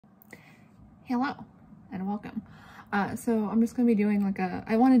Hello and welcome. So I'm just going to be doing like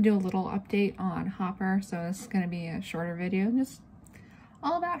I want to do a little update on Hopper, so this is going to be a shorter video, just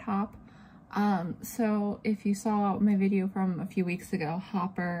all about Hop. So if you saw my video from a few weeks ago,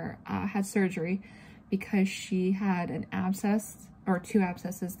 Hopper had surgery because she had an abscess, or two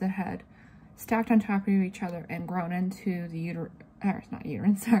abscesses that had stacked on top of each other and grown into the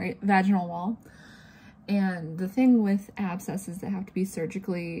vaginal wall. And the thing with abscesses that have to be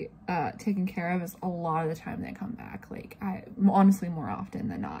surgically taken care of is a lot of the time they come back. Like, honestly, more often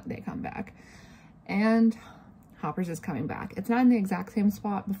than not, they come back. And Hopper's is coming back. It's not in the exact same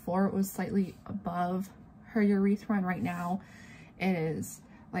spot. Before it was slightly above her urethra, and right now it is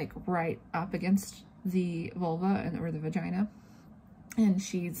like right up against the vulva or the vagina. And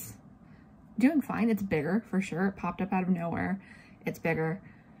she's doing fine. It's bigger for sure. It popped up out of nowhere. It's bigger.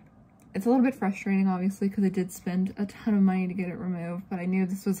 It's a little bit frustrating, obviously, because I did spend a ton of money to get it removed, but I knew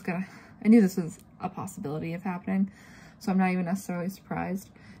this was a possibility of happening, so I'm not even necessarily surprised.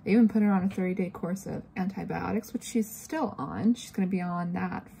 They even put her on a 30-day course of antibiotics, which she's still on. She's going to be on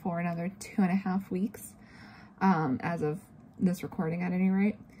that for another 2.5 weeks, as of this recording at any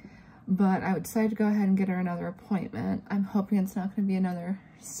rate. But I decided to go ahead and get her another appointment. I'm hoping it's not going to be another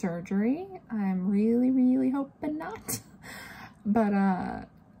surgery. I'm really, really hoping not. But,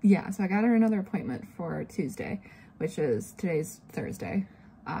 yeah, so I got her another appointment for Tuesday, which is, today's Thursday.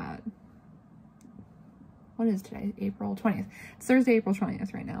 What is today? April 20th. It's Thursday, April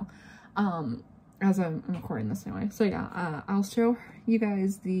 20th right now, as I'm recording this anyway. So yeah, I'll show you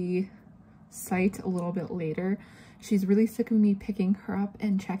guys the site a little bit later. She's really sick of me picking her up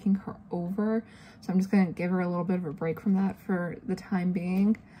and checking her over, so I'm just going to give her a little bit of a break from that for the time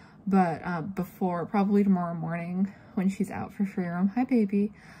being. But probably tomorrow morning, when she's out for free roam, hi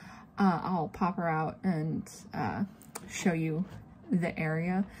baby, I'll pop her out and show you the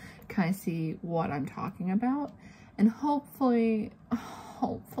area, kind of see what I'm talking about, and hopefully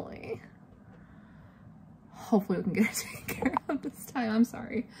we can get it taken care of this time. I'm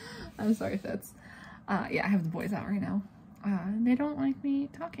sorry Fitz. Yeah, I have the boys out right now. They don't like me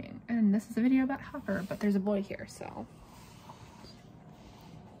talking, and this is a video about Hopper, but there's a boy here, so.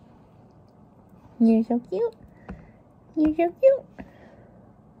 You're so cute. You're so cute.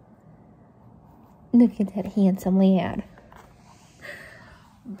 Look at that handsome lad.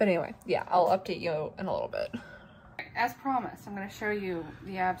 But anyway, yeah, I'll update you in a little bit. As promised, I'm going to show you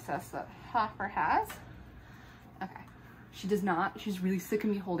the abscess that Hopper has. Okay. She does not. She's really sick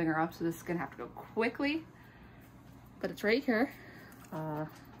of me holding her up, so this is going to have to go quickly. But it's right here.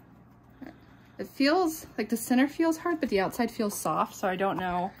 It feels like the center feels hard, but the outside feels soft, so I don't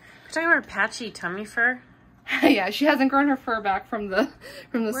know. You're talking about patchy tummy fur? Yeah, she hasn't grown her fur back from the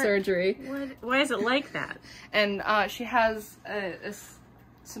surgery. Why is it like that? And she has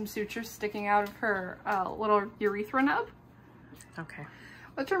some sutures sticking out of her little urethra nub. Okay.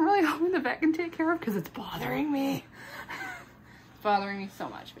 Which I'm really hoping the vet can take care of, because it's bothering me. It's bothering me so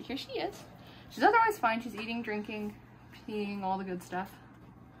much. But here she is. She's otherwise fine. She's eating, drinking, peeing, all the good stuff.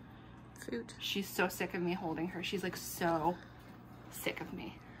 Food. She's so sick of me holding her. She's like so sick of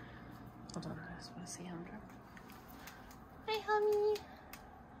me. Hold on, I just want to see how I'm doing. Hi, honey.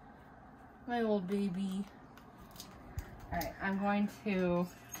 My little baby. Alright, I'm going to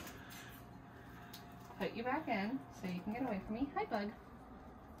put you back in so you can get away from me. Hi, bug.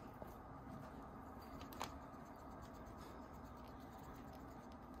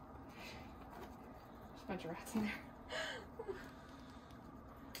 There's a bunch of rats in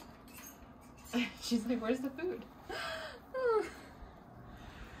there. She's like, where's the food?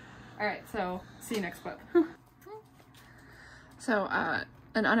 Alright, so see you next clip. So,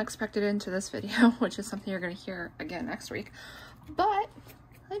 an unexpected end to this video, which is something you're going to hear again next week. But,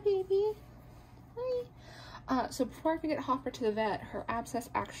 hi baby. Hi. So before I could get Hopper to the vet, her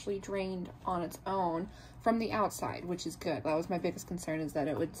abscess actually drained on its own from the outside, which is good. That was my biggest concern, is that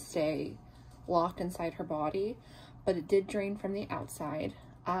it would stay locked inside her body. But it did drain from the outside.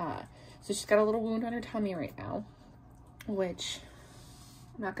 So she's got a little wound on her tummy right now, which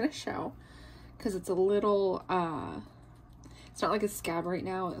I'm not going to show because it's a little, it's not like a scab right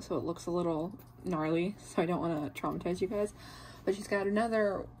now, so it looks a little gnarly, so I don't want to traumatize you guys. But she's got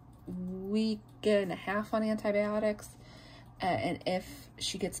another week and a half on antibiotics, and if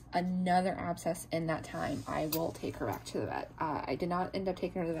she gets another abscess in that time, I will take her back to the vet. I did not end up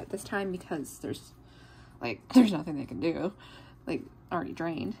taking her to the vet this time because there's nothing they can do, like, already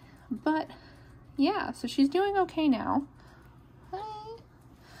drained. But yeah, so she's doing okay now. Hi.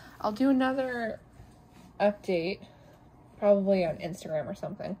 I'll do another update probably on Instagram or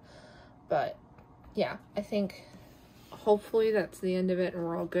something, but yeah, I think hopefully that's the end of it and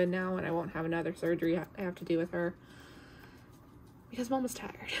we're all good now and I won't have another surgery I have to do with her. Because Mom was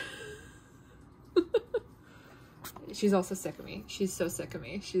tired. She's also sick of me. She's so sick of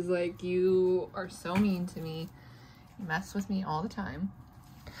me. She's like, you are so mean to me. You mess with me all the time.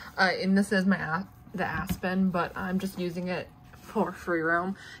 And this is the Aspen, but I'm just using it for free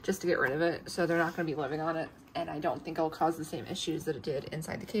roam just to get rid of it. So they're not going to be living on it. And I don't think it'll cause the same issues that it did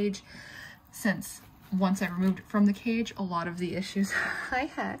inside the cage. Since once I removed it from the cage, a lot of the issues hi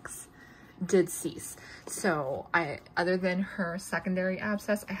Hex did cease. So other than her secondary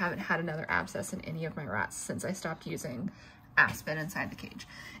abscess, I haven't had another abscess in any of my rats since I stopped using Aspen inside the cage.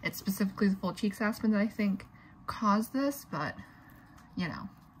 It's specifically the full cheeks Aspen that I think caused this, but you know.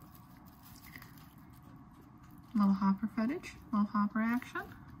 Little Hopper footage, little Hopper action.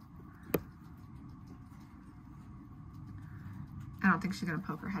 I don't think she's gonna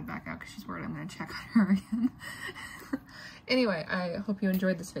poke her head back out because she's worried I'm gonna check on her again. Anyway, I hope you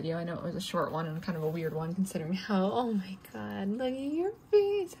enjoyed this video. I know it was a short one and kind of a weird one considering how, oh my god, look at your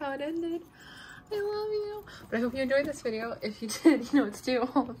face, how it ended. I love you. But I hope you enjoyed this video. If you did, you know what to do,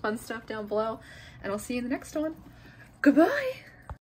 all the fun stuff down below. And I'll see you in the next one. Goodbye!